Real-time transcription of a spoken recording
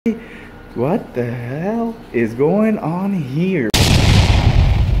What the hell is going on here?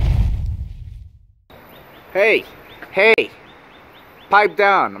 Hey, pipe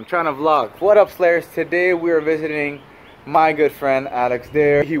down. I'm trying to vlog. What up, Slayers? Today we are visiting my good friend Alex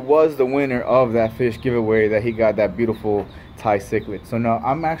there. He was the winner of that fish giveaway that he got that beautiful Thai cichlid. So now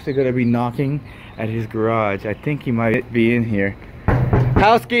I'm actually going to be knocking at his garage. I think he might be in here.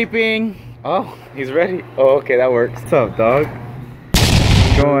 Housekeeping. Oh, he's ready. Oh, okay, that works. What's up, dog?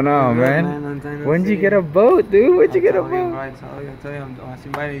 What's going on, man? When did you get a boat, dude? When'd you get a boat? I tell you, I was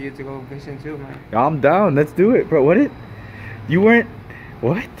inviting you to go fishing too, man. I'm down. Let's do it, bro. You weren't...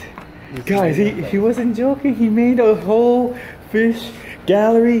 What? Guys, he wasn't joking. He made a whole fish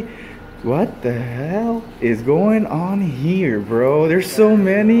gallery. What the hell is going on here, bro? There's so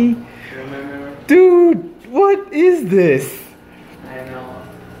many. Dude, what is this? I know.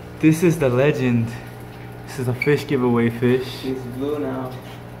 This is the legend. This is a fish giveaway fish. He's blue now.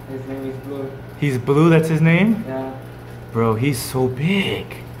 His name is Blue. He's blue, that's his name? Yeah. Bro, he's so big.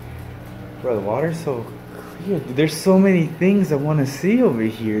 Bro, the water's so clear. Dude, there's so many things I want to see over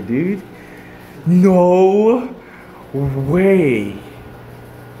here, dude. No way.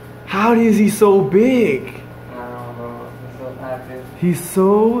 How is he so big? I know, bro. He's so active. He's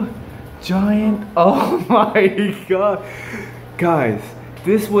so giant. Oh my god. Guys,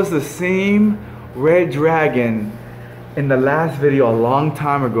 this was the same red dragon in the last video a long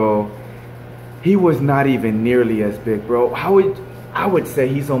time ago. He was not even nearly as big, bro. I would say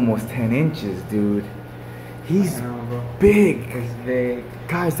he's almost 10 inches, dude. He's big. He's big.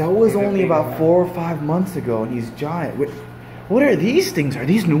 Guys, that was only about 4 or 5 months ago, and he's giant. What are these things? Are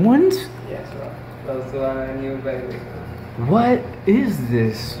these new ones? Yes, bro. Those two are new babies. What is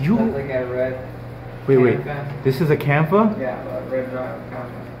this? That's like a red. Wait. Campa. This is a Campa? Yeah, a red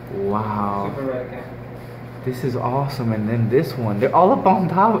Campa. Wow. Super red Campa. This is awesome. And then this one. They're all up on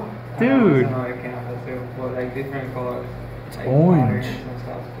top. Dude. Another Campa too, but like different colors. It's like orange. And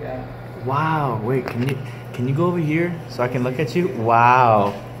stuff. Yeah. Wow. Wait, can you go over here so I can look at you?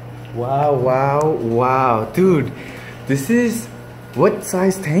 Wow. Wow. Dude, this is... What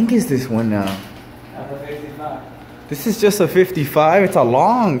size tank is this one now? That's a 55. This is just a 55? It's a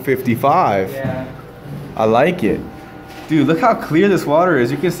long 55. Yeah. I like it. Dude, look how clear this water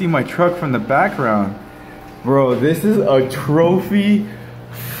is. You can see my truck from the background. Bro, this is a trophy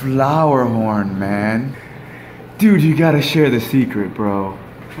flower horn, man. Dude, you gotta share the secret, bro.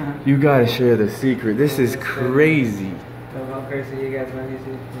 You gotta share the secret. This is crazy. Look how crazy you guys when you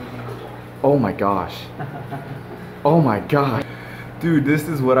see. Oh my gosh. Oh my god. Dude, this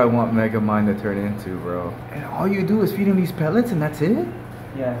is what I want Megamind to turn into, bro. And all you do is feed him these pellets and that's it?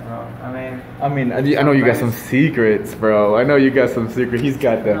 Yeah, bro. I know you got some secrets, bro. I know you got some secrets. He's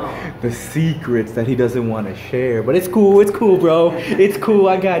got the secrets that he doesn't want to share. But it's cool, bro. It's cool.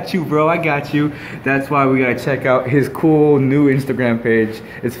 I got you, bro. I got you. That's why we gotta check out his cool new Instagram page.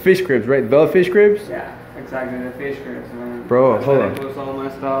 It's Fish Cribs, right? The Fish Cribs? Yeah, exactly. The Fish Cribs, man. Bro, hold on. I post all my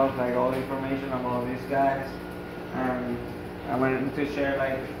stuff, like all the information about all these guys. And I wanted to share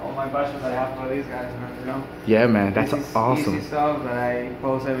like all my passions that I have for these guys, man, you know? Yeah, man, that's this is awesome. Easy stuff that I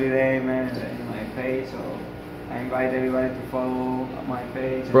post every day, man, in my page, so I invite everybody to follow my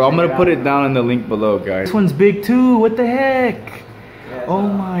page. Bro, I'm gonna put it down in the link below, guys. This one's big too, what the heck? Yeah, oh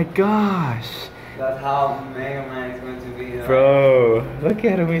my gosh. That's how Mega Man is going to be. Bro, look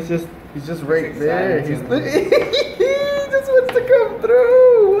at him, he's just right there. He just wants to come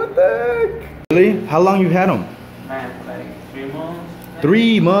through, what the heck? Really? How long you had him? Man, like 3 months.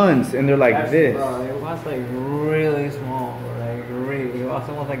 3 months, and they're like this. Bro, it was like really small, like really. It was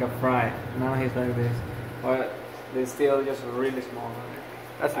almost like a fry. Now he's like this, but they're still just really small.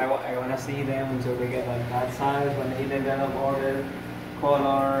 That's I want to see them until they get like that size when they develop all the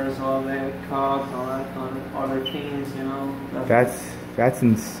colors, all the cuts, all that other things, you know. That's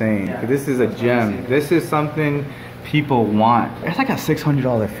insane. Yeah, this is a gem. This is something people want. That's like a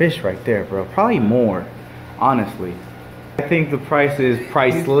 $600 fish right there, bro. Probably more, honestly. I think the price is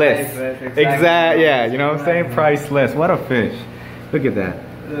priceless. Exactly. Yeah, you know what I'm saying? Priceless. What a fish. Look at that.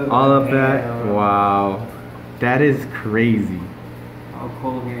 All of that. Wow. That is crazy. How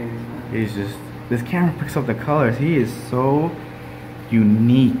cool he is, man. He's just... This camera picks up the colors. He is so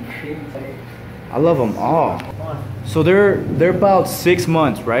unique. I love them all. So they're about 6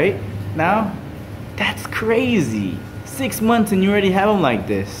 months, right? Now? That's crazy. 6 months and you already have them like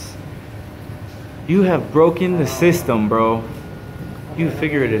this. You have broken the system, bro. You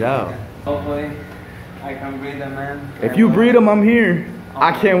figured it out. Hopefully, I can breed them, man. If you breed them, I'm here.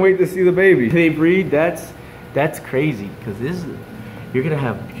 I can't wait to see the baby. If they breed, that's crazy. Because you're gonna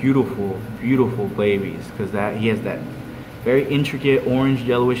have beautiful babies. Because he has that Very intricate orange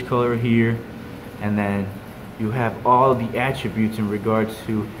yellowish color here, and then you have all the attributes in regards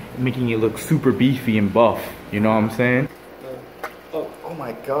to making it look super beefy and buff. You know what I'm saying? Oh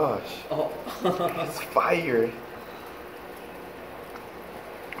my gosh. Oh. It's fire.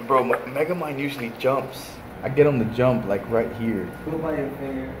 Bro, Megamind usually jumps. I get him to jump like right here. Go by your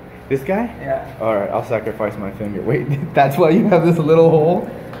finger. This guy? Yeah. Alright, I'll sacrifice my finger. Wait, that's why you have this little hole?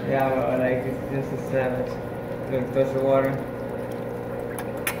 Yeah, but like it's just a savage. Look, touch the water.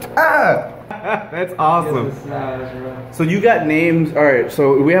 Ah! That's awesome. Just a savage, bro. So you got names. Alright,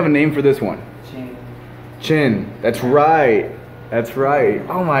 so we have a name for this one. Chin. Chin. That's right. That's right.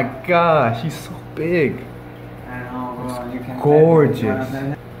 Oh my gosh, he's so big. I know, bro. You can gorgeous.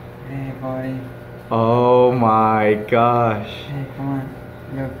 Hey, buddy. Oh my gosh. Hey, come on.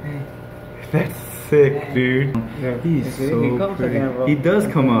 Look, hey. That's sick, Hey. dude. Look, He's so he comes pretty. again, bro. He does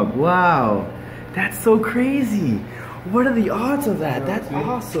come up. Wow. That's so crazy. What are the odds of that? That's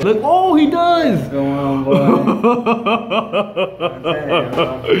awesome. Look, oh, he does. What's going on, boy? I'm telling you,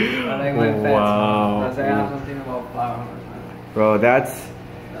 bro. I like my pets. Wow. I have something about flowers. Bro, that's...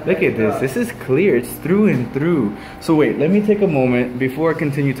 Look at this. This is clear. It's through and through. So wait, let me take a moment before I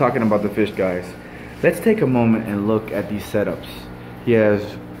continue talking about the fish, guys. Let's take a moment and look at these setups. He has...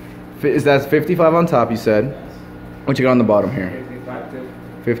 Is that 55 on top, you said? Yes. What you got on the bottom here? 55 too.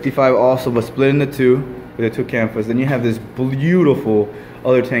 55 also, but split into two with the two canvas. Then you have this beautiful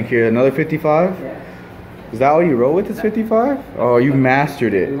other tank here. Another 55? Yeah. Is that all you roll with? Is 55? Oh, you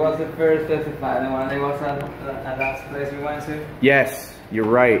mastered It it. was the first 55, the one that was at that place we went to. Yes, you're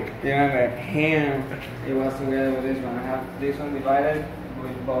right. You remember him? It was together with this one. I have this one divided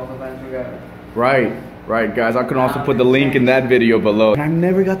with both of them together. Right, right, guys. I can also put the link in that video below. I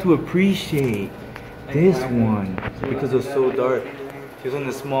never got to appreciate this one because it was so dark. She was in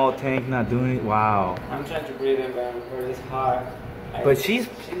the small tank, not doing it. Wow. I'm trying to breathe in, but it's hard. But she's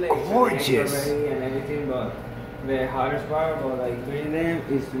gorgeous. And everything, but the hardest part about like breeding them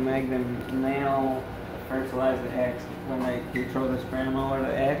is to make them male fertilize the eggs. When like you throw the sperm over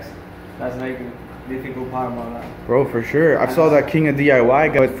the eggs, that's like the difficult part about that. Bro, for sure. I saw that King of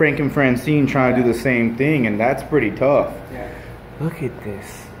DIY guy with Frank and Francine trying to do the same thing, and that's pretty tough. Yeah. Look at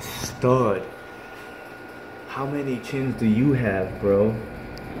this stud. How many chins do you have, bro?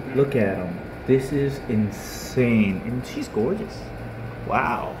 Look at him. This is insane. And she's gorgeous.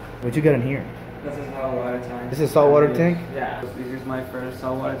 Wow. What you got in here? This is saltwater tank. This is a saltwater tank? Yeah. This is my first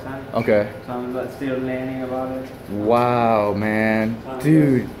saltwater tank. Okay. So I'm still learning about it. Wow, man.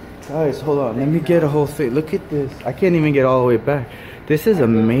 Dude. Guys, hold on. Let me get a whole thing. Look at this. I can't even get all the way back. This is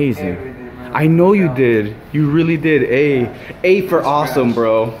amazing. I know you did. You really did. A for awesome,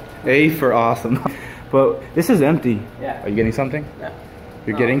 bro. A for awesome. But this is empty. Yeah. Are you getting something? Yeah.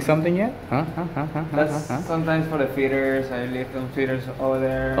 You're getting something yet? Huh? That's sometimes for the feeders. I leave them feeders over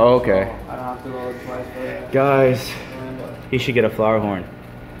there. Oh, okay. So I don't have to go twice for it. Guys, he should get a flower horn.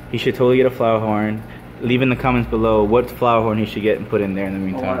 He should totally get a flower horn. Leave in the comments below what flower horn he should get and put in there in the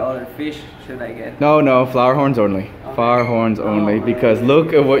What meantime. other fish should I get? No, flower horns only. Okay. Flower horns only, because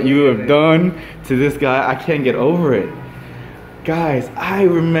look at what you have done to this guy. I can't get over it. Guys, I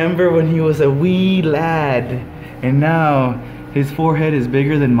remember when he was a wee lad, and now his forehead is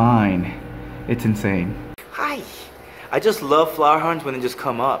bigger than mine. It's insane. Hi. I just love flower horns when they just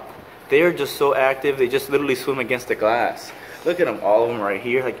come up. They are just so active. They just literally swim against the glass. Look at them, all of them right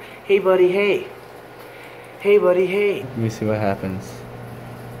here. Like, hey buddy, hey. Hey buddy, hey. Let me see what happens.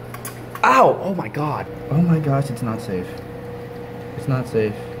 Ow! Oh my god. Oh my gosh, it's not safe. It's not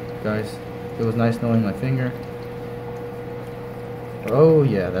safe, guys. It was nice knowing my finger. Oh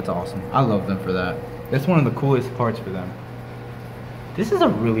yeah, that's awesome. I love them for that. That's one of the coolest parts for them. This is a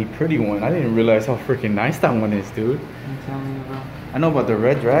really pretty one. I didn't realize how freaking nice that one is, dude. I'm telling you, bro. I know about the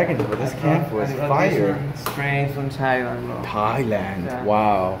red dragons, but this camp was fire. Straight from Thailand, bro. Thailand. Yeah.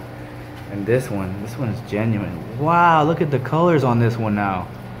 Wow. And this one is genuine. Wow, look at the colors on this one now.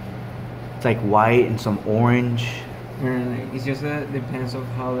 It's like white and some orange. It's just depends on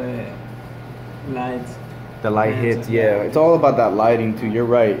how the lights. The light hits, yeah. It's all about that lighting too. You're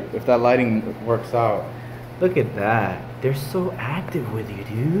right. If that lighting works out. Look at that. They're so active with you,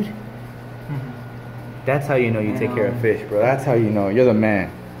 dude. That's how you know you take care of fish, bro. That's how you know. You're the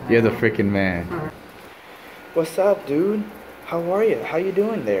man. You're the freaking man. What's up, dude? How are you? How you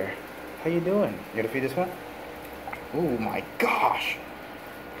doing there? How you doing? You gonna feed this one? Oh my gosh.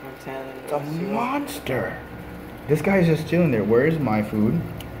 It's a monster. This guy's just chilling there. Where's my food?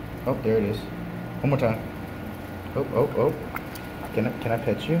 Oh, there it is. One more time. Oh. Can I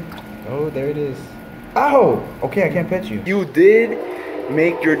pet you? Oh, there it is. Ow! Okay, I can't pet you. You did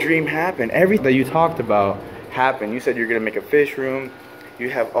make your dream happen. Everything that you talked about, happen? You said you're gonna make a fish room. You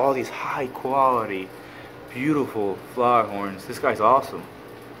have all these high quality, beautiful flower horns. This guy's awesome.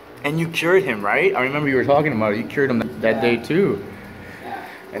 And you cured him, right? I remember you were talking about it. You cured him that day too.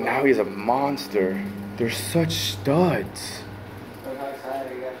 And now he's a monster. They're such studs.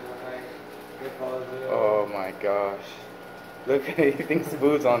 Oh my gosh. Look, he thinks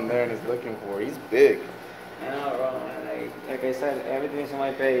Boo's on there and he's looking for it. He's big. I know, bro. Like I said, everything's on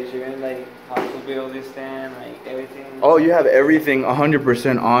my page. Even like how to build this stand, like everything. Oh, you have everything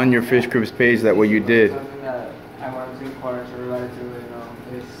 100% on your Fish Creeps page that what you did. Something that I want to encourage everybody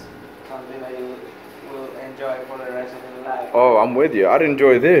to, is something that you will enjoy for the rest of your life. Oh, I'm with you. I'd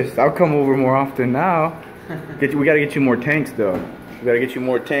enjoy this. I'll come over more often now. We gotta get you more tanks though. We gotta get you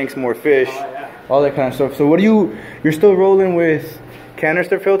more tanks, more fish, all that kind of stuff. So what do you're still rolling with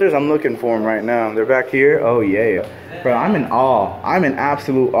canister filters? I'm looking for them right now. They're back here. Oh yeah. Bro, I'm in awe. I'm in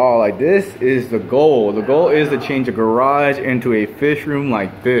absolute awe. Like, this is the goal. The goal is to change a garage into a fish room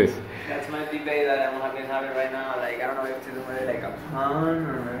like this. That's my debate that I'm having right now. Like, I don't know if to do it like a pond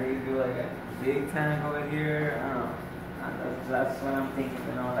or maybe do like a big tank over here. I don't know. That's what I'm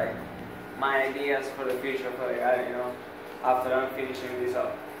thinking, like my ideas for the future for the guy, after I'm finishing this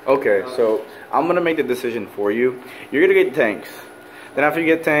up. Okay, so I'm gonna make the decision for you. You're gonna get tanks. Then after you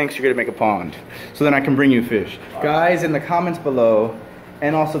get tanks, you're gonna make a pond. So then I can bring you fish. Guys, in the comments below,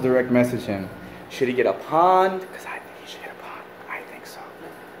 and also direct message him. Should he get a pond? Because I think he should get a pond. I think so.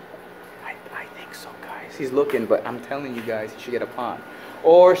 I think so, guys. He's looking, but I'm telling you guys, he should get a pond.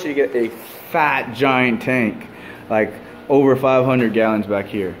 Or should he get a fat, giant tank? Like over 500 gallons back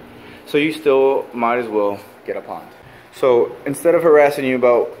here. So you still might as well get a pond. So instead of harassing you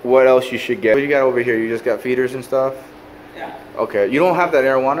about what else you should get, what you got over here? You just got feeders and stuff? Yeah. Okay, you don't have that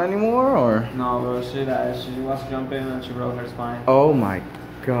arowana anymore, or? No, bro, she was jumping and she broke her spine. Oh my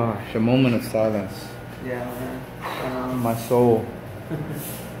gosh, a moment of silence. Yeah, man. My soul.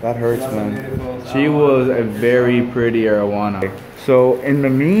 That hurts, man. She was a very pretty arowana. So in the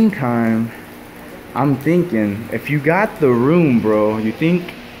meantime, I'm thinking, if you got the room, bro, you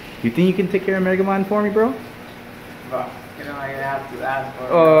think you can take care of Megamind for me, bro? Bro, I have to ask for it.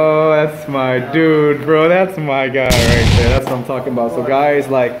 Oh, that's my dude, bro. That's my guy right there. That's what I'm talking about. So guys,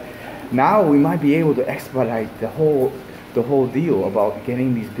 like, now we might be able to expedite the whole deal about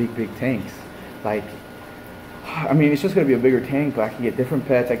getting these big tanks. Like, I mean, it's just gonna be a bigger tank, but I can get different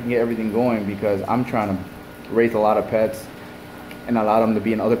pets. I can get everything going because I'm trying to raise a lot of pets and allow them to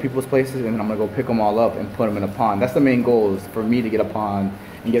be in other people's places, and then I'm gonna go pick them all up and put them in a pond. That's the main goal, is for me to get a pond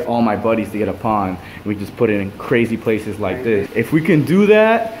and get all my buddies to get a pond. We just put it in crazy places like this. If we can do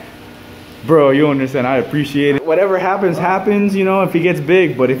that, bro, you understand, I appreciate it. Whatever happens, happens, if he gets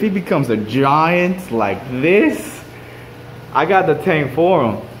big. But if he becomes a giant like this, I got the tank for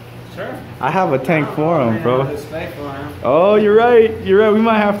him. Sure. I have a tank for him, bro. Oh, you're right. You're right. We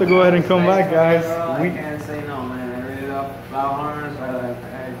might have to go ahead and come back, guys. I can't say no, man. I really love flower horns.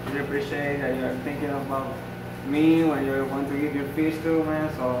 I really appreciate that you're thinking about me when you want to give your fish to,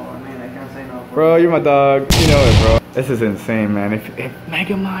 man. So I mean, I can't say no. Bro, you're my dog. You know it, bro. This is insane, man. If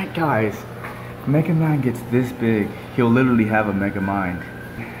Megamind, guys, if Megamind gets this big, he'll literally have a Megamind.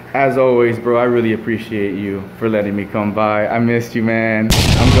 As always, bro, I really appreciate you for letting me come by. I missed you, man.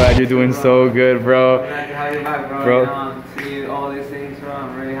 I'm glad you're doing so good, bro. I'm glad to have you back, bro. See all these things, bro.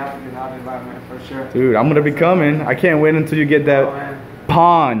 I'm really happy to have you back, man, for sure. Dude, I'm gonna be coming. I can't wait until you get that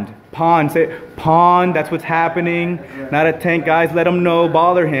pond. Pond. Say pond. That's what's happening. Not a tank, guys. Let him know.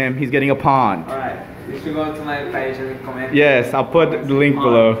 Bother him. He's getting a pond. All right. You should go to my page and comment. Yes, I'll put the link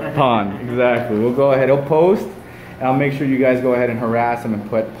below. Pond. Exactly. We'll go ahead. He'll post. And I'll make sure you guys go ahead and harass him and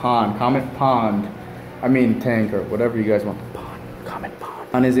put pond. Comment pond. I mean tank or whatever you guys want. Pond. Comment pond.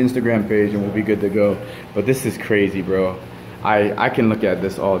 On his Instagram page and we'll be good to go. But this is crazy, bro. I can look at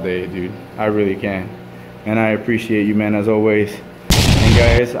this all day, dude. I really can. And I appreciate you, man, as always. And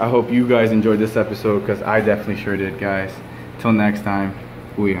guys, I hope you guys enjoyed this episode because I definitely sure did, guys. Till next time,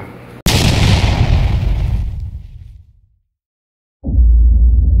 booyah.